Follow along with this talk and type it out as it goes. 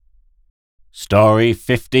Story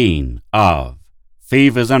 15 of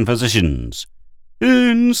Fevers and Physicians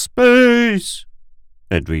in Space.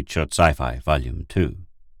 Ed Reed Short Sci-Fi, Volume 2.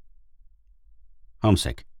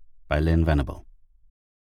 Homesick by Lynn Venable.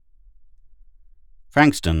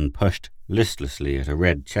 Frankston pushed listlessly at a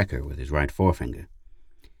red checker with his right forefinger.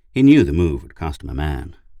 He knew the move would cost him a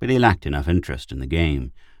man, but he lacked enough interest in the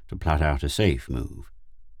game to plot out a safe move.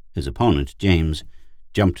 His opponent, James,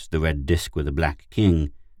 jumped the red disc with a black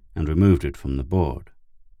king and removed it from the board.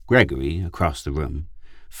 Gregory, across the room,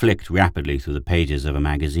 flicked rapidly through the pages of a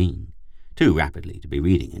magazine, too rapidly to be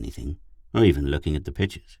reading anything, or even looking at the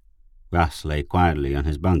pitches. Russ lay quietly on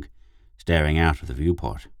his bunk, staring out of the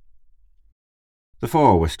viewport. The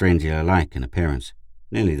four were strangely alike in appearance,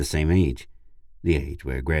 nearly the same age, the age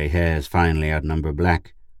where grey hairs finally outnumber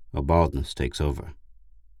black, or baldness takes over.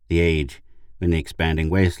 The age when the expanding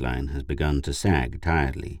waistline has begun to sag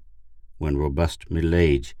tiredly, when robust middle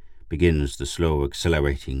age begins the slow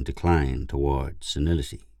accelerating decline toward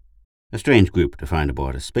senility. A strange group to find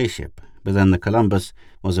aboard a spaceship, but then the Columbus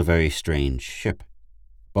was a very strange ship.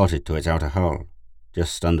 Bolted to its outer hull,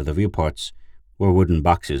 just under the viewports, were wooden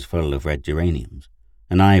boxes full of red geraniums.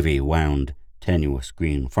 An ivy wound tenuous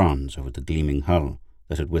green fronds over the gleaming hull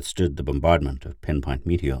that had withstood the bombardment of pinpoint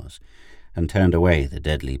meteors and turned away the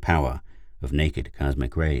deadly power of naked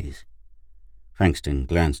cosmic rays. Frankston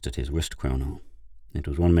glanced at his wrist chrono. It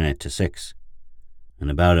was 1 minute to 6. In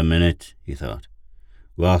about a minute, he thought,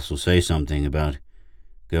 Ross will say something about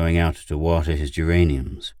going out to water his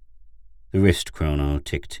geraniums. The wrist chrono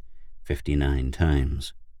ticked 59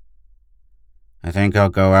 times. I think I'll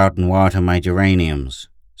go out and water my geraniums,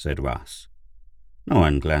 said Ross. No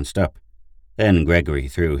one glanced up. Then Gregory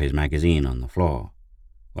threw his magazine on the floor.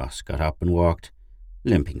 Ross got up and walked,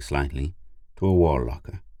 limping slightly, to a wall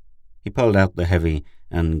locker. He pulled out the heavy,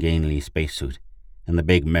 ungainly spacesuit and the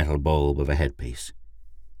big metal bulb of a headpiece.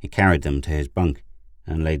 He carried them to his bunk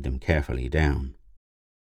and laid them carefully down.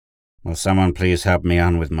 Will someone please help me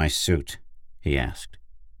on with my suit? He asked.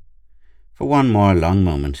 For one more long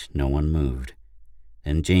moment, no one moved.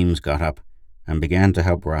 Then James got up and began to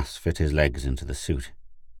help Ross fit his legs into the suit.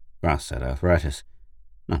 Ross had arthritis.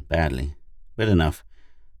 Not badly, but enough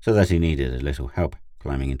so that he needed a little help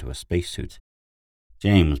climbing into a spacesuit.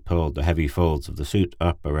 James pulled the heavy folds of the suit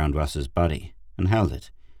up around Ross's body and held it,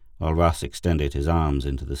 while Ross extended his arms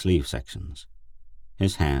into the sleeve sections.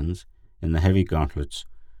 His hands, in the heavy gauntlets,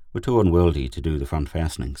 were too unwieldy to do the front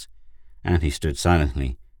fastenings, and he stood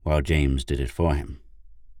silently while James did it for him.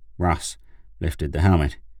 Ross lifted the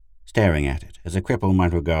helmet, staring at it as a cripple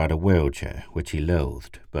might regard a wheelchair which he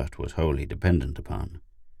loathed but was wholly dependent upon.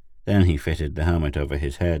 Then he fitted the helmet over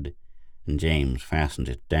his head, and James fastened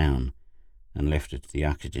it down and lifted the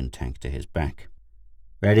oxygen tank to his back.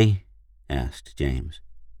 Ready? Asked James.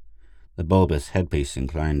 The bulbous headpiece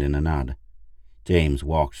inclined in a nod. James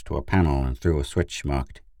walked to a panel and threw a switch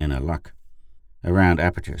marked Inner Lock. A round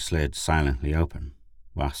aperture slid silently open.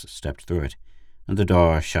 Ross stepped through it, and the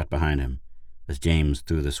door shut behind him as James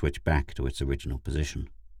threw the switch back to its original position.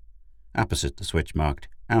 Opposite the switch marked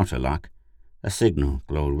Outer Lock, a signal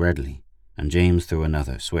glowed redly, and James threw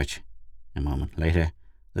another switch. A moment later,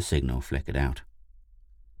 the signal flickered out.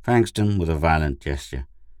 Frankston, with a violent gesture,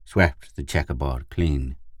 swept the checkerboard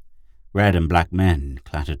clean. Red and black men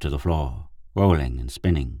clattered to the floor, rolling and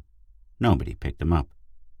spinning. Nobody picked them up.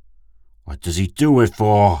 What does he do it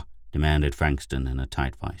for? Demanded Frankston in a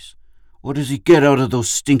tight voice. What does he get out of those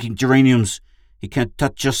stinking geraniums? He can't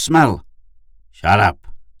touch or smell. Shut up,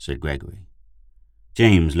 said Gregory.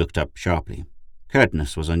 James looked up sharply.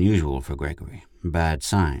 Curtness was unusual for Gregory. A bad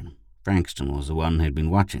sign. Frankston was the one who'd been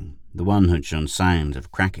watching, the one who'd shown signs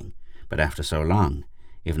of cracking, but after so long,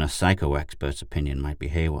 even a psycho-expert's opinion might be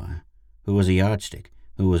haywire. Who was a yardstick?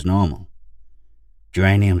 Who was normal?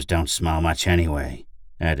 Geraniums don't smell much anyway,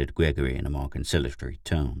 added Gregory in a more conciliatory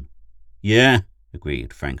tone. Yeah,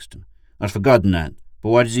 agreed Frankston. I'd forgotten that, but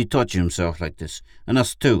why does he torture himself like this, and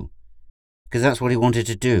us too? Because that's what he wanted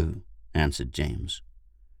to do, answered James.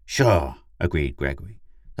 Sure, agreed Gregory.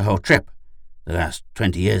 The whole trip. The last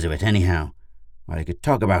 20 years of it, anyhow. What he could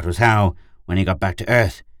talk about was how, when he got back to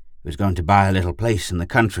Earth, he was going to buy a little place in the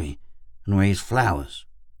country and raise flowers.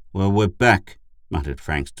 Well, we're back, muttered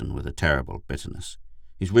Frankston with a terrible bitterness.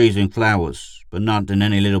 He's raising flowers, but not in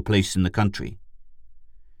any little place in the country.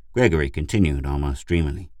 Gregory continued almost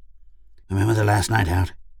dreamily. Remember the last night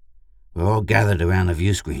out? We were all gathered around the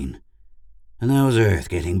view screen, and there was Earth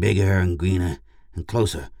getting bigger and greener and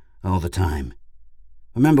closer all the time.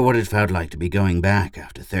 Remember what it felt like to be going back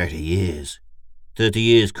after 30 years. 30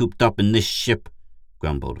 years cooped up in this ship,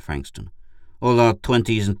 grumbled Frankston. All our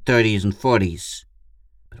 20s and 30s and 40s.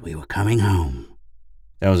 But we were coming home.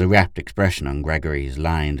 There was a rapt expression on Gregory's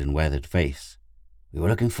lined and weathered face. We were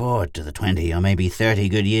looking forward to the 20 or maybe 30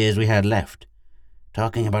 good years we had left,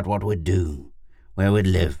 talking about what we'd do, where we'd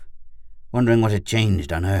live, wondering what had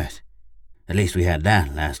changed on Earth. At least we had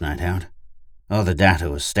that last night out. All the data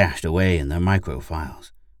was stashed away in their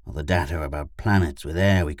microfiles, all the data about planets with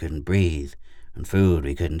air we couldn't breathe and food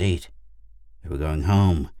we couldn't eat. We were going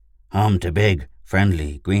home to big,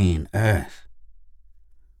 friendly, green Earth.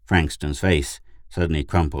 Frankston's face suddenly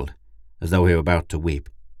crumpled, as though he were about to weep,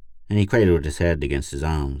 and he cradled his head against his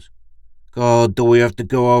arms. God, do we have to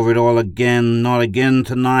go over it all again? Not again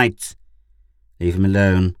tonight. Leave him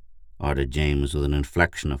alone, ordered James with an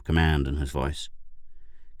inflection of command in his voice.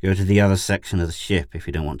 Go to the other section of the ship if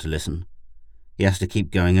you don't want to listen. He has to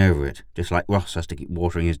keep going over it, just like Ross has to keep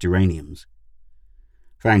watering his geraniums.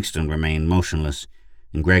 Frankston remained motionless,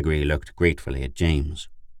 and Gregory looked gratefully at James.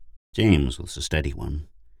 James was a steady one.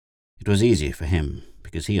 It was easier for him,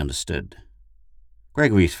 because he understood.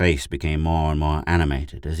 Gregory's face became more and more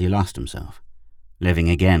animated as he lost himself, living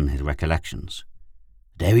again his recollections.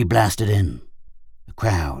 The day we blasted in, the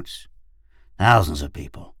crowds, thousands of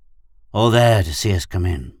people, all there to see us come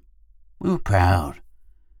in. We were proud.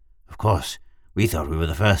 Of course, we thought we were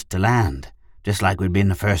the first to land, just like we'd been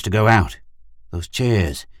the first to go out. Those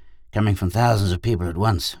cheers, coming from thousands of people at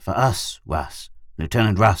once, for us, Russ.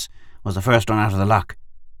 Lieutenant Russ was the first one out of the lock.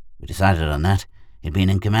 We decided on that. He'd been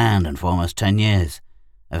in command and for almost 10 years,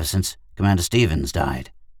 ever since Commander Stevens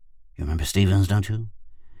died. You remember Stevens, don't you?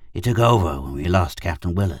 He took over when we lost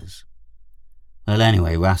Captain Willers. Well,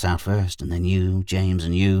 anyway, Russ out first, and then you, James,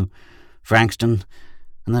 and you, Frankston,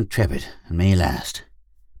 and then Trippitt, and me last.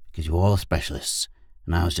 Because you were all specialists,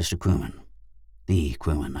 and I was just a crewman. The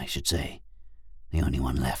crewman, I should say. The only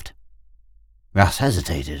one left. Russ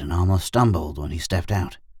hesitated and almost stumbled when he stepped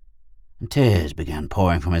out, and tears began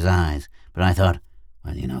pouring from his eyes, but I thought,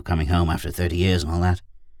 well, coming home after 30 years and all that.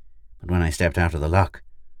 But when I stepped out of the lock,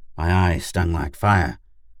 my eyes stung like fire,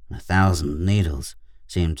 and 1,000 needles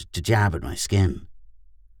seemed to jab at my skin.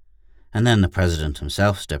 And then the president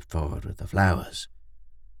himself stepped forward with the flowers.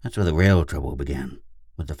 That's where the real trouble began,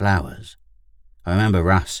 with the flowers. I remember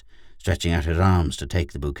Russ stretching out his arms to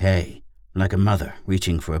take the bouquet, like a mother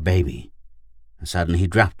reaching for a baby, and suddenly he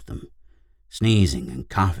dropped them, sneezing and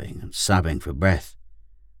coughing and sobbing for breath,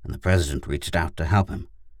 and the president reached out to help him,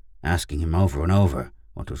 asking him over and over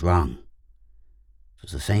what was wrong. It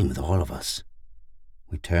was the same with all of us.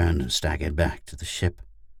 We turned and staggered back to the ship,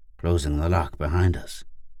 closing the lock behind us.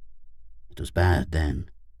 It was bad then.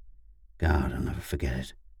 God, I'll never forget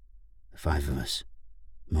it. The 5 of us,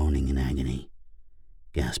 moaning in agony,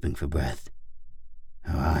 gasping for breath,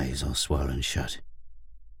 our eyes all swollen shut.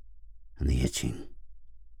 And the itching.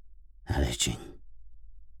 That itching.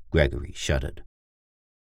 Gregory shuddered.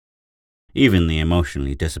 Even the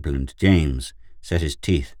emotionally disciplined James set his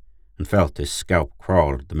teeth and felt his scalp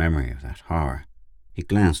crawl at the memory of that horror. He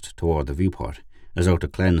glanced toward the viewport, as though to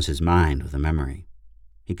cleanse his mind of the memory.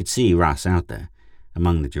 He could see Ross out there,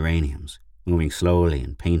 among the geraniums, moving slowly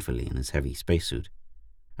and painfully in his heavy spacesuit.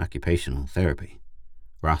 Occupational therapy.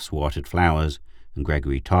 Ross watered flowers, and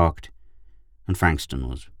Gregory talked, and Frankston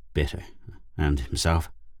was bitter, and himself.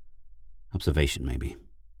 Observation, maybe.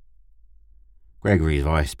 Gregory's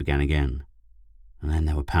voice began again, and then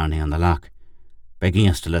they were pounding on the lock, begging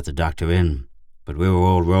us to let the doctor in, but we were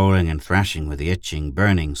all rolling and thrashing with the itching,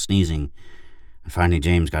 burning, sneezing, and finally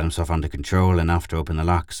James got himself under control enough to open the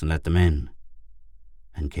locks and let them in.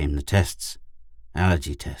 Then came the tests,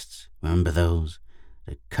 allergy tests, remember those?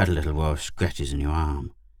 That cut a little raw scratches in your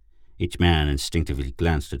arm. Each man instinctively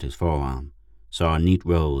glanced at his forearm, saw neat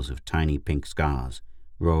rows of tiny pink scars,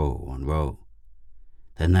 row on row.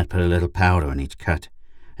 Then that put a little powder in each cut,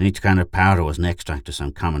 and each kind of powder was an extract of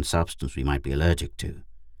some common substance we might be allergic to. The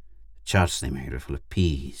charts they made were full of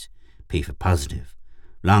P's, P for positive,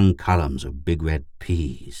 long columns of big red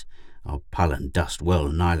peas, all pollen, dust,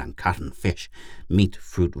 wool, nylon, cotton, fish, meat,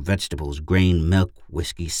 fruit, vegetables, grain, milk,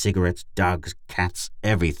 whiskey, cigarettes, dogs, cats,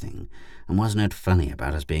 everything. And wasn't it funny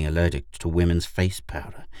about us being allergic to women's face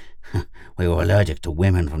powder? We were allergic to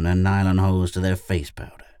women from their nylon hose to their face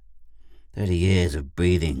powder. 30 years of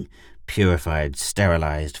breathing purified,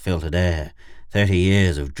 sterilized, filtered air. 30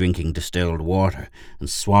 years of drinking distilled water and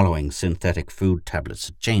swallowing synthetic food tablets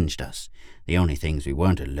had changed us. The only things we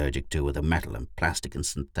weren't allergic to were the metal and plastic and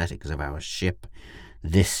synthetics of our ship.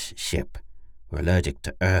 This ship. We're allergic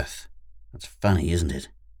to Earth. That's funny, isn't it?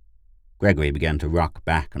 Gregory began to rock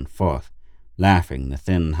back and forth, laughing the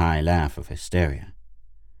thin, high laugh of hysteria.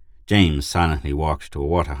 James silently walked to a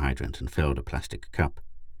water hydrant and filled a plastic cup.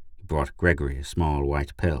 He brought Gregory a small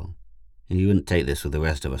white pill. You wouldn't take this with the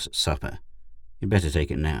rest of us at supper. You'd better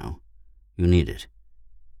take it now. You need it."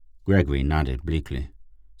 Gregory nodded bleakly,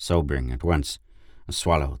 sobering at once, and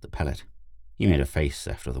swallowed the pellet. He made a face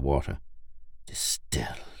after the water.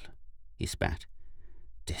 "Distilled," he spat.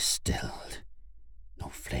 "Distilled. No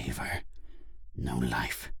flavor. No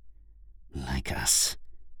life. Like us.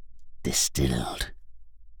 Distilled."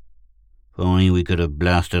 "If only we could have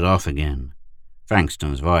blasted off again."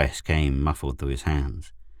 Frankston's voice came muffled through his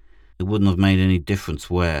hands. "It wouldn't have made any difference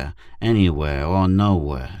where, anywhere or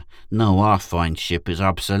nowhere. No, our fine ship is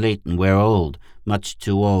obsolete and we're old, much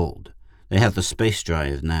too old. They have the space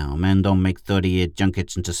drive now. Men don't make 30-year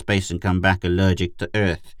junkets into space and come back allergic to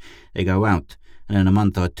Earth. They go out, and in a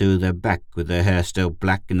month or two they're back with their hair still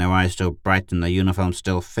black and their eyes still bright and their uniform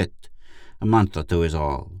still fit. A month or two is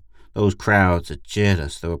all. Those crowds that cheered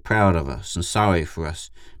us, they were proud of us and sorry for us,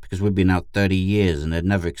 because we'd been out 30 years and they'd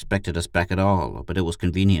never expected us back at all, but it was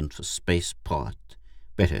convenient for spaceport."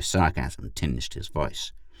 Bitter sarcasm tinged his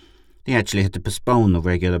voice. "They actually had to postpone the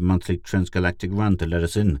regular monthly transgalactic run to let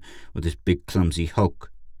us in with this big clumsy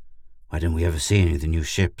hulk." "Why didn't we ever see any of the new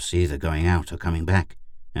ships, either going out or coming back?"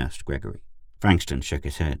 asked Gregory. Frankston shook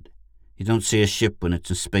his head. "You don't see a ship when it's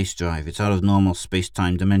in space drive. It's out of normal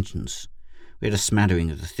space-time dimensions. We had a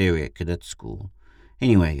smattering of the theory at cadet school.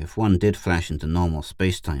 Anyway, if one did flash into normal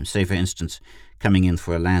space-time, say for instance, coming in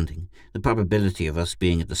for a landing, the probability of us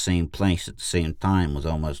being at the same place at the same time was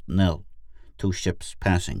almost nil. 2 ships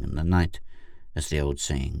passing in the night, as the old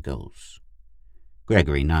saying goes."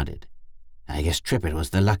 Gregory nodded. "I guess Trippett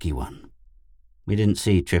was the lucky one." "We didn't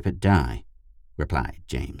see Trippett die," replied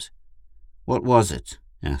James. "What was it?"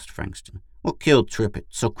 asked Frankston. "What killed Trippett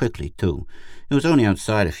so quickly, too? It was only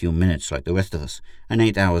outside a few minutes like the rest of us, and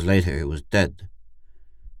 8 hours later he was dead."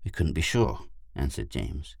 "We couldn't be sure," answered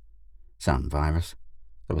James. "Some virus.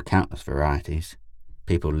 There were countless varieties.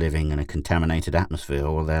 People living in a contaminated atmosphere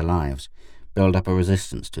all their lives build up a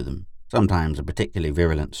resistance to them. Sometimes a particularly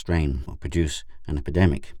virulent strain will produce an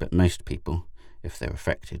epidemic, but most people, if they're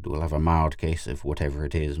affected, will have a mild case of whatever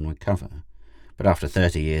it is and recover. But after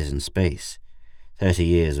 30 years in space, 30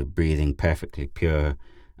 years of breathing perfectly pure,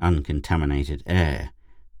 uncontaminated air,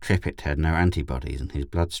 Trippett had no antibodies in his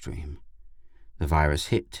bloodstream. The virus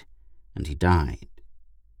hit, and he died."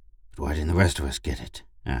 "But why didn't the rest of us get it?"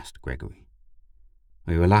 asked Gregory.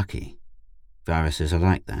 "We were lucky. Viruses are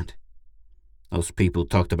like that. Those people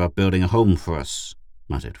talked about building a home for us,"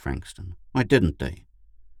 muttered Frankston. "Why didn't they?"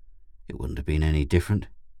 "It wouldn't have been any different,"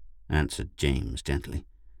 answered James gently.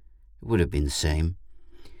 "It would have been the same.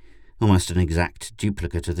 Almost an exact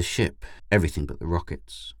duplicate of the ship, everything but the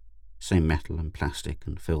rockets. Same metal and plastic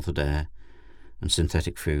and filtered air and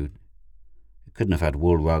synthetic food. It couldn't have had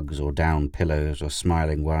wool rugs or down pillows or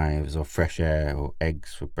smiling wives or fresh air or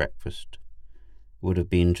eggs for breakfast. It would have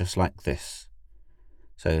been just like this.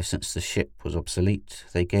 So since the ship was obsolete,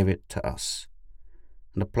 they gave it to us,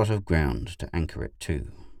 and a plot of ground to anchor it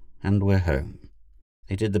to, and we're home.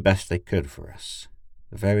 They did the best they could for us,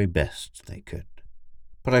 the very best they could."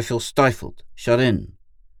 "But I feel stifled, shut in."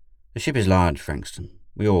 "The ship is large, Frankston.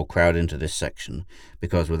 We all crowd into this section,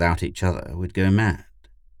 because without each other we'd go mad."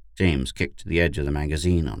 James kicked the edge of the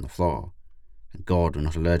magazine on the floor. "Thank God we're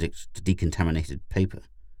not allergic to decontaminated paper.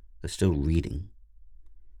 They're still reading."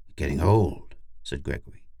 "We're getting old," said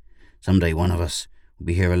Gregory. "Someday one of us will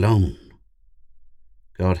be here alone."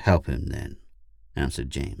 "God help him, then,"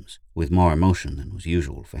 answered James, with more emotion than was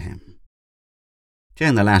usual for him.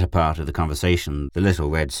 During the latter part of the conversation, the little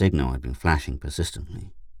red signal had been flashing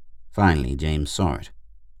persistently. Finally, James saw it.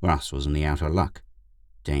 Ross was in the outer lock.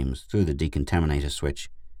 James threw the decontaminator switch,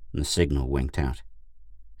 and the signal winked out.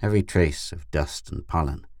 Every trace of dust and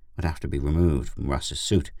pollen would have to be removed from Ross's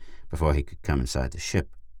suit before he could come inside the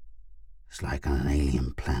ship. "It's like on an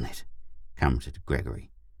alien planet," commented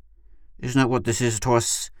Gregory. "Isn't that what this is to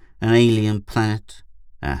us, an alien planet?"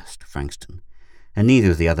 asked Frankston, and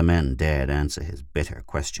neither of the other men dared answer his bitter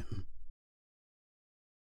question.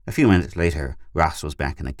 A few minutes later, Ross was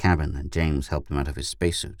back in the cabin, and James helped him out of his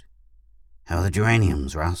spacesuit. "How are the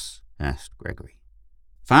geraniums, Ross?" asked Gregory.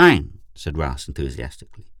 "Fine," said Ross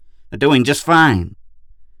enthusiastically. "They're doing just fine."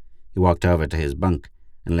 He walked over to his bunk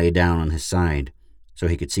and lay down on his side so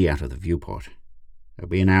he could see out of the viewport. There would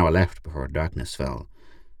be an hour left before darkness fell,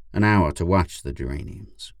 an hour to watch the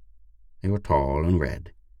geraniums. They were tall and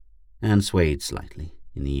red, and swayed slightly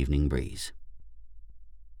in the evening breeze.